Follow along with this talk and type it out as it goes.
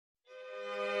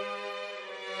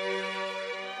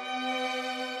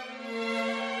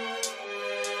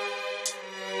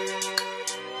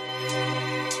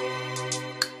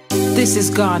This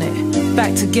is Garnet,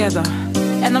 back together.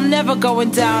 And I'm never going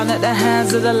down at the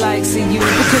hands of the likes of you,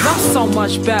 because I'm so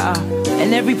much better.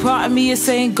 And every part of me is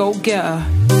saying go get her.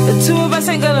 The two of us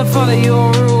ain't gonna follow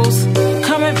your rules.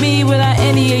 Come at me without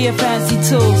any of your fancy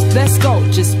tools. Let's go,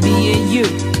 just me and you.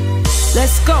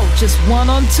 Let's go, just 1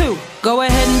 on 2. Go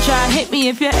ahead and try and hit me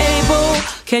if you're able.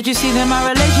 Can't you see that my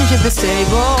relationship is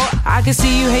stable? I can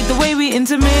see you hate the way we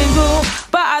intermingle,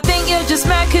 but I think you're just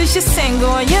mad cause you're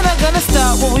single. And you're not gonna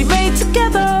start what we made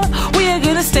together. We are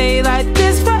gonna stay like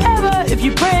this forever. If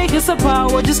you break us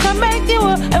apart, we'll just come back you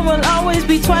up, and we'll always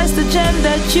be twice the gem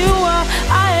that you are.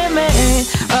 I am a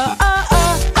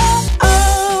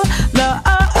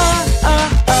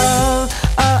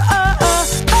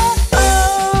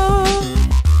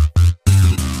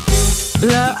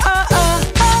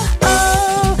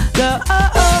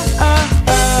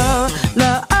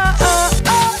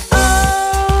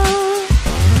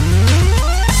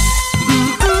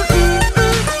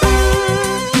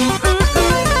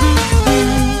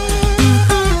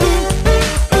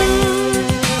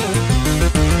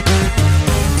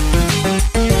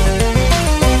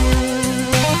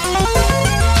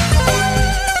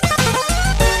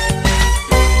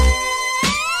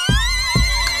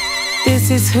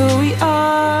This is who we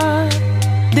are,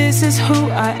 this is who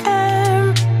I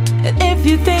am. And if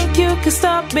you think you can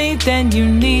stop me, then you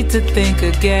need to think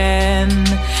again.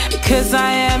 Because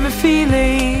I am a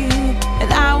feeling,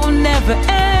 and I will never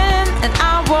end. And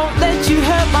I won't let you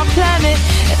hurt my planet,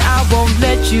 and I won't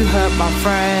let you hurt my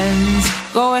friends.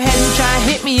 Go ahead and try and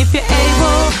hit me if you're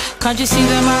able. Can't you see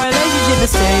that my relationship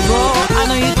is stable? I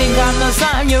know you think I'm not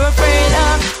something you're afraid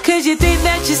of, cause you think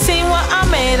that you've seen what I'm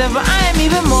made of. But I am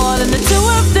even more than the two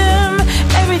of them.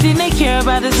 Everything they care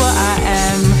about is what I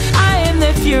am. I am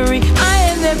their fury, I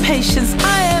am their patience,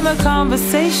 I am a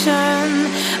conversation.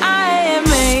 I am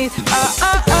made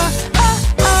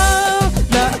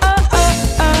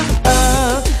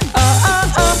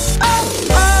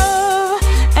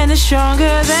and it's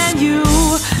stronger than you.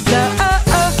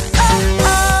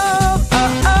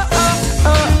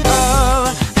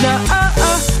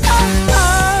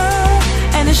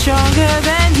 And it's stronger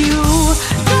than you.